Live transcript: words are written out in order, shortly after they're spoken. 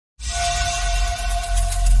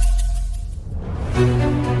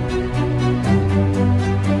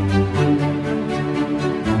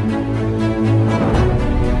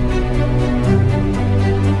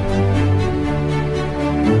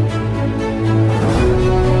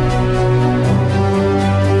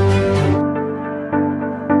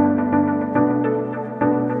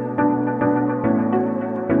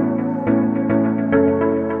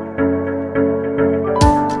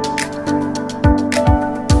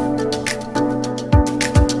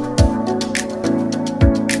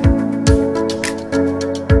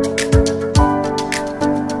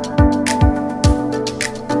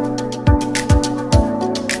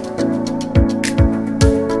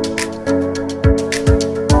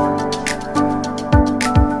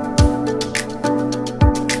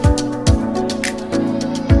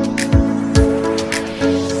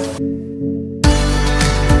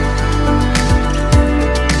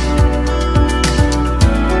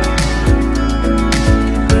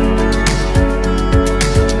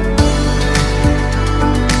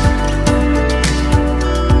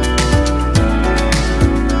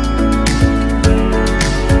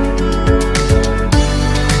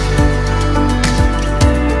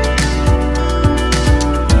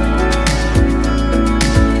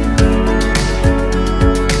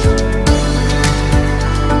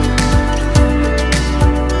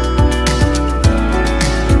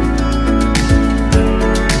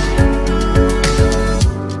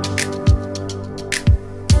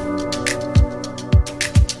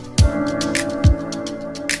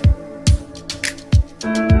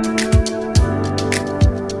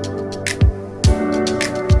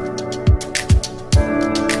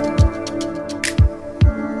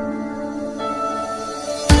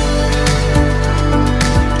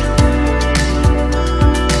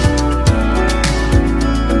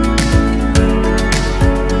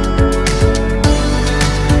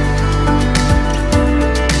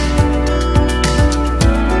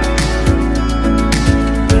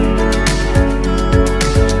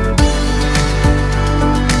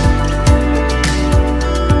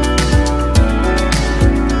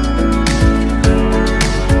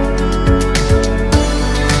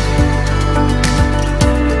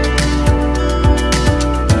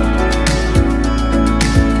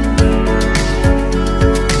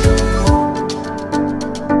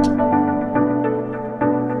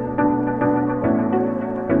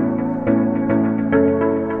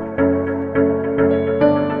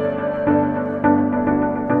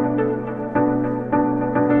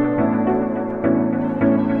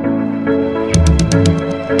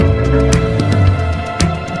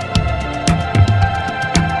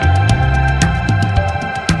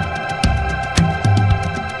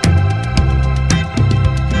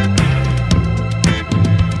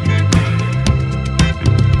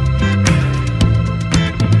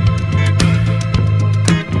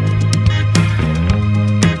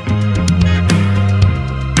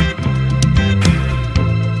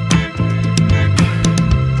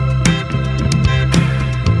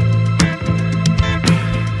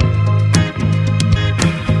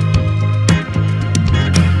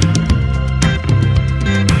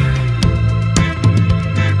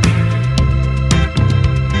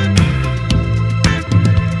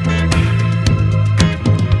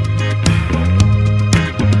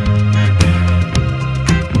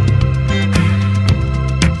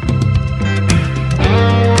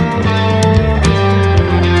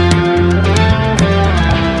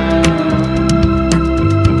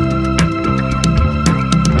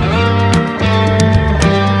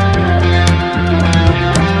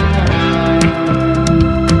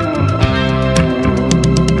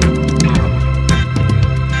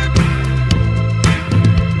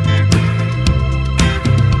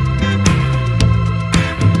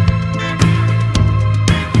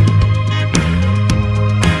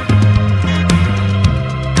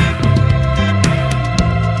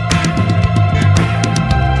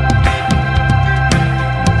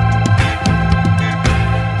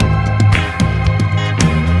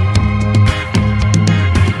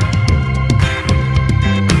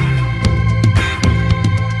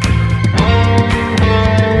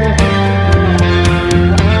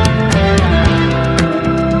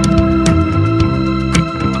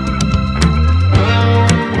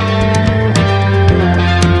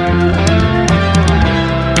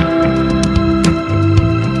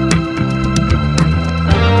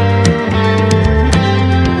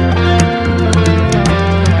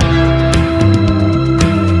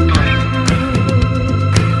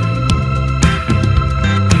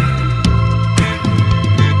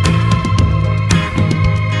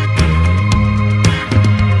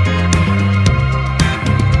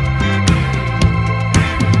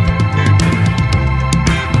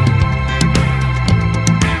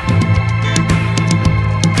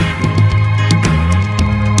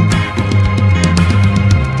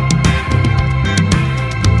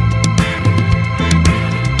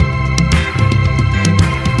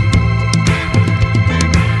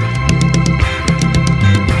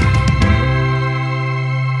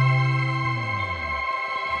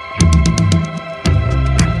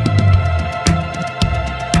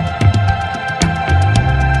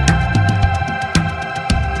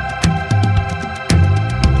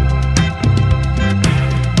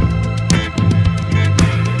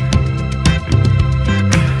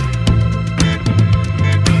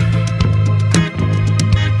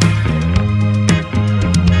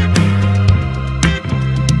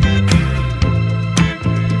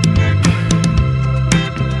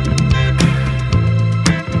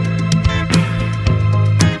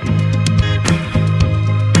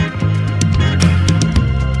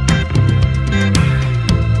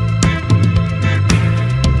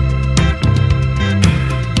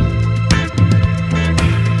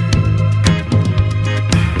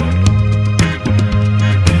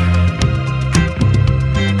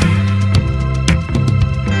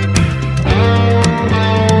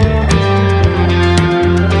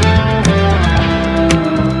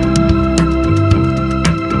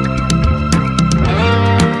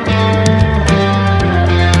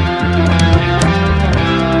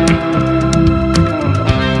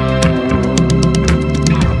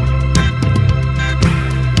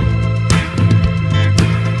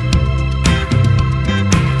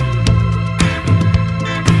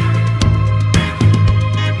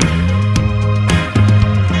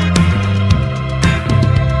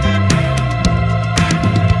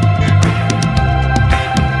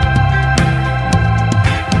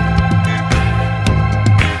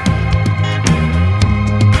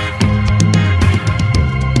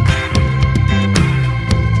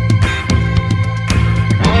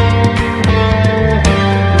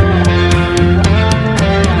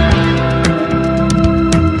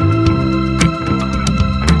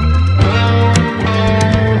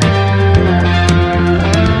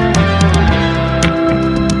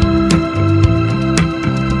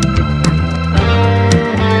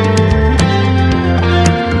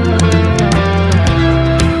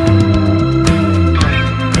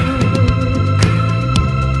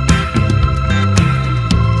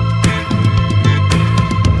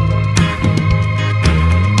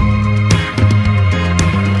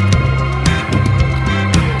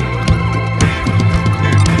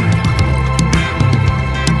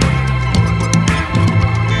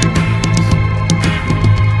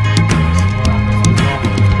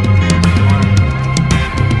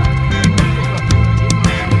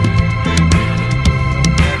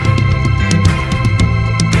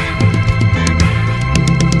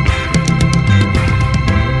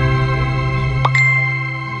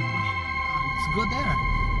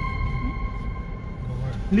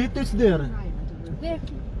Latest there. Where?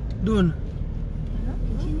 Doon.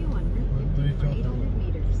 Continue on Route 50 for 800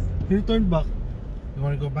 meters. You turn back. You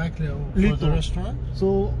want to go back there for Lito. the restaurant?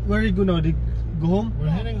 So, where you go now? Go home? We're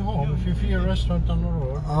heading home. If you see a restaurant on the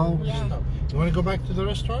road, Oh. we'll stop. You want to go back to the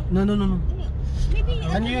restaurant? No. Maybe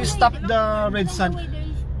And you stop the red sun.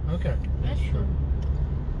 Okay. Sure.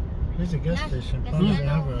 There's a gas station. Kasi Probably they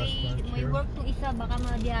ano, have a restaurant may here. work tong isa, baka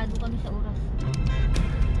madiyado kami sa oras.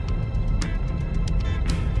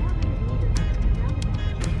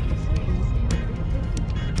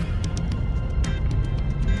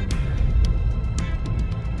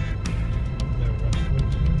 There are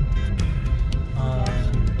restaurants here.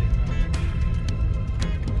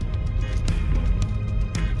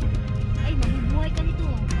 Ay, mabubuhay ka nito.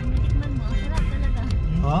 Pag natikman mo, ang sarap talaga.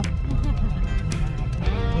 Huh?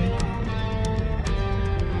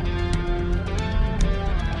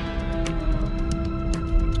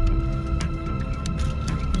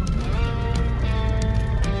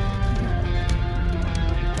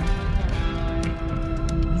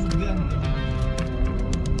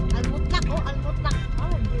 Almutlak, oh, almutlak.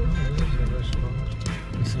 Oh, Diyos. This is a restaurant.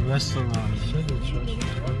 It's a restaurant. Said it's a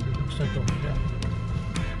restaurant. It looks like over there.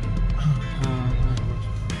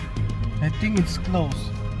 I think it's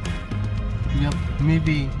closed. Yep,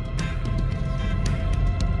 maybe.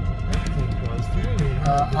 I think it was really.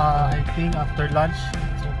 I think after lunch.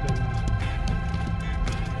 It's open.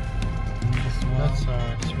 This one. That's a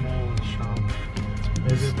small shop.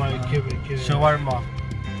 Maybe buy give it. Shawarma.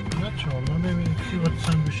 Not shawarma. Maybe see what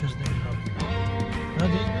sandwiches they have. No,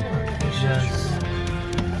 they do have. Yes.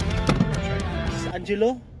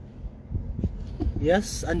 Angelo?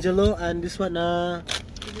 Yes, Angelo, and this one,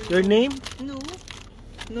 your name? No.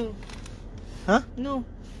 No. Huh? No.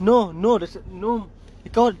 No, no.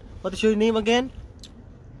 Ikaw, what is your name again?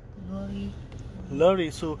 Lori.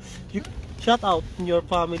 Lori. So, you shout out in your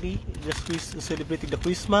family, just celebrating the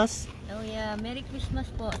Christmas. Oh yeah, Merry Christmas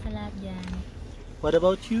po sa lahat dyan. What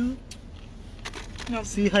about you? No.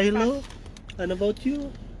 See, hello. And about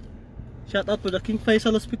you? Shout out to the King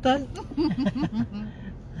Faisal Hospital.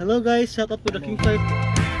 Hello guys, shout out to the King Faisal.